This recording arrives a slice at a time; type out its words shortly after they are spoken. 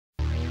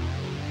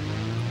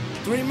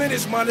3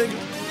 minutes, my nigga.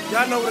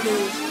 Y'all know what it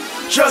is.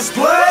 Just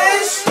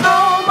blaze.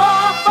 No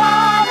more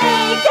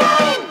funny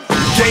games.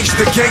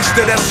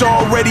 Gangster, that's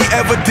already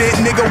evident.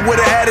 Nigga with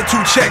an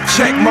attitude, check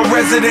my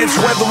residence.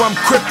 Whether I'm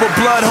Crip or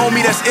Blood,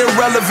 homie, that's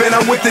irrelevant.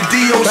 I'm with the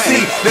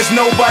DOC. There's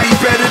nobody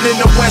better than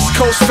the West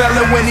Coast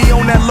felon when he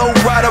on that low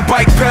rider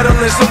bike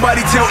pedaling.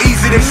 Somebody tell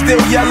Easy they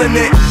still yelling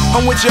it.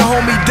 I'm with your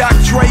homie Doc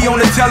Dre on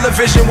the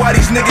television. Why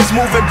these niggas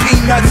moving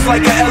peanuts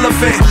like an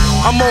elephant?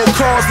 I'm on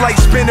cars like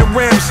spinning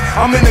rims.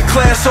 I'm in the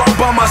class all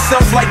by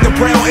myself like the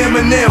brown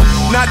Eminem.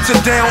 Not to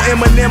down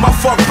Eminem, I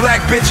fuck black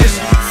bitches.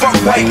 Fuck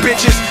white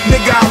bitches,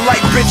 nigga I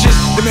like bitches.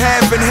 Them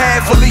half and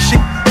half, Alicia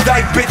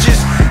dyke bitches.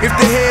 If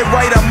the head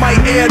right, I might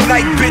air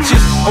night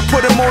bitches. Or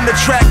put them on the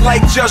track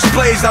like Just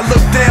Blaze. I look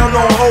down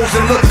on hoes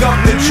and look up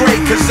to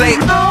Drake. Cause ain't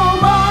No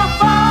more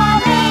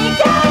funny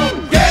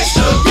games.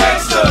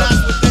 Gangsta.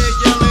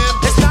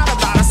 It's not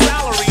about a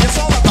salary, it's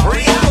all about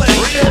reality.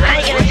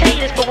 I ain't gonna tell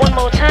you this but one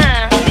more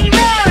time.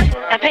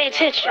 Now pay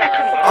attention.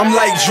 I'm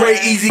like Dre,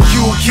 Easy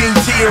Q, King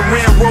T, and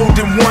Ran rolled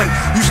in one.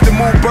 Used to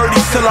move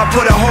birdies till I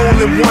put a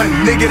hole in one.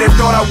 Nigga that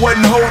thought I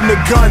wasn't holding a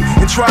gun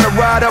and try to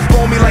ride up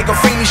on me like a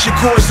Afeni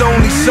Shakur's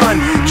only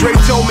son. Dre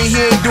told me he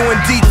ain't doing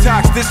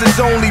detox, this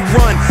is only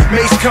run.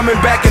 Mace coming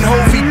back and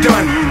Hovey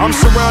done. I'm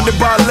surrounded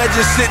by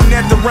legends sitting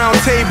at the round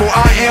table.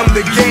 I am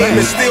the game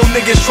and still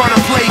niggas trying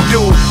to play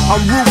dude.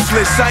 I'm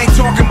ruthless, I ain't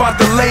talking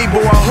about the label.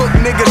 I hook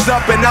niggas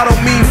up and I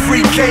don't mean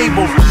free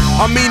cable.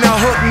 I mean I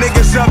hook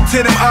niggas up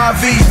to them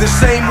IVs the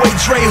same way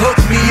Dre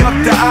hooked me up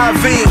to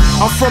IV.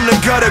 I'm from the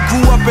gutter,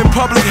 grew up in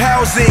public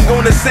housing,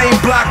 on the same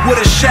block with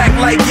a shack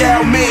like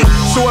Yao Ming.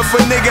 So if a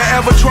nigga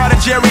ever try to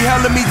Jerry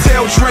Heller me,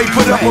 tell Dre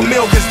put up a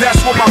mill, cause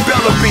that's what my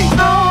Bella be.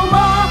 No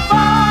more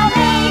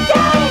funny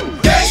games.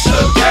 Gangsta.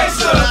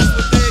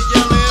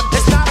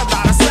 It's not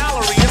about a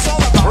salary, it's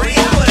all about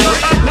reality.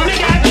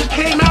 Nigga, I just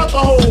came out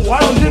the hole. I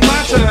don't get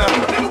my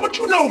time. Nigga, what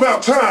you know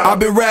about time? I've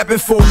been rapping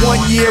for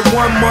 1 year,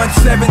 1 month,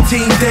 17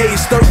 days,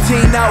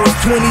 13 hours,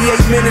 28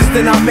 minutes,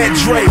 then I met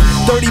Dre.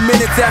 30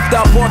 minutes after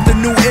I bought the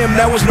new M,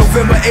 that was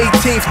November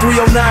 18th,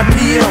 3:09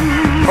 p.m.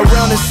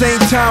 Around the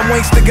same time,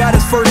 Wangsta got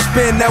his first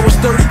spin, that was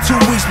 32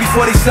 weeks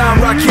before they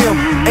signed Rakim.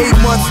 8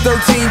 months, 13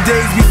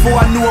 days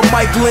before I knew a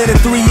Mike Lynn, and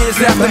 3 years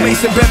after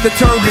Mason Betha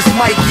turned his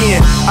mic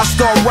in. I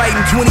start writing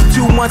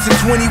 22 months and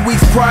 20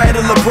 weeks prior to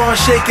LeBron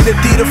shaking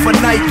Adidas for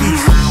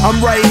Nikes. I'm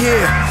right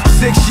here.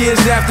 6 years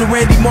after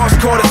Randy Moss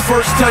caught his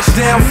first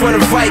touchdown for the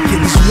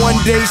Vikings. 1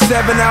 day,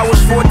 7 hours,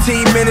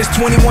 14 minutes,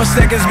 21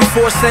 seconds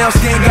before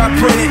SoundScan got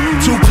printed.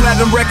 2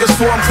 platinum records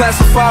for I'm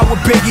classified with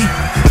Biggie.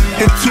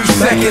 And 2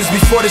 seconds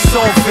before the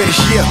song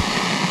finished, yeah.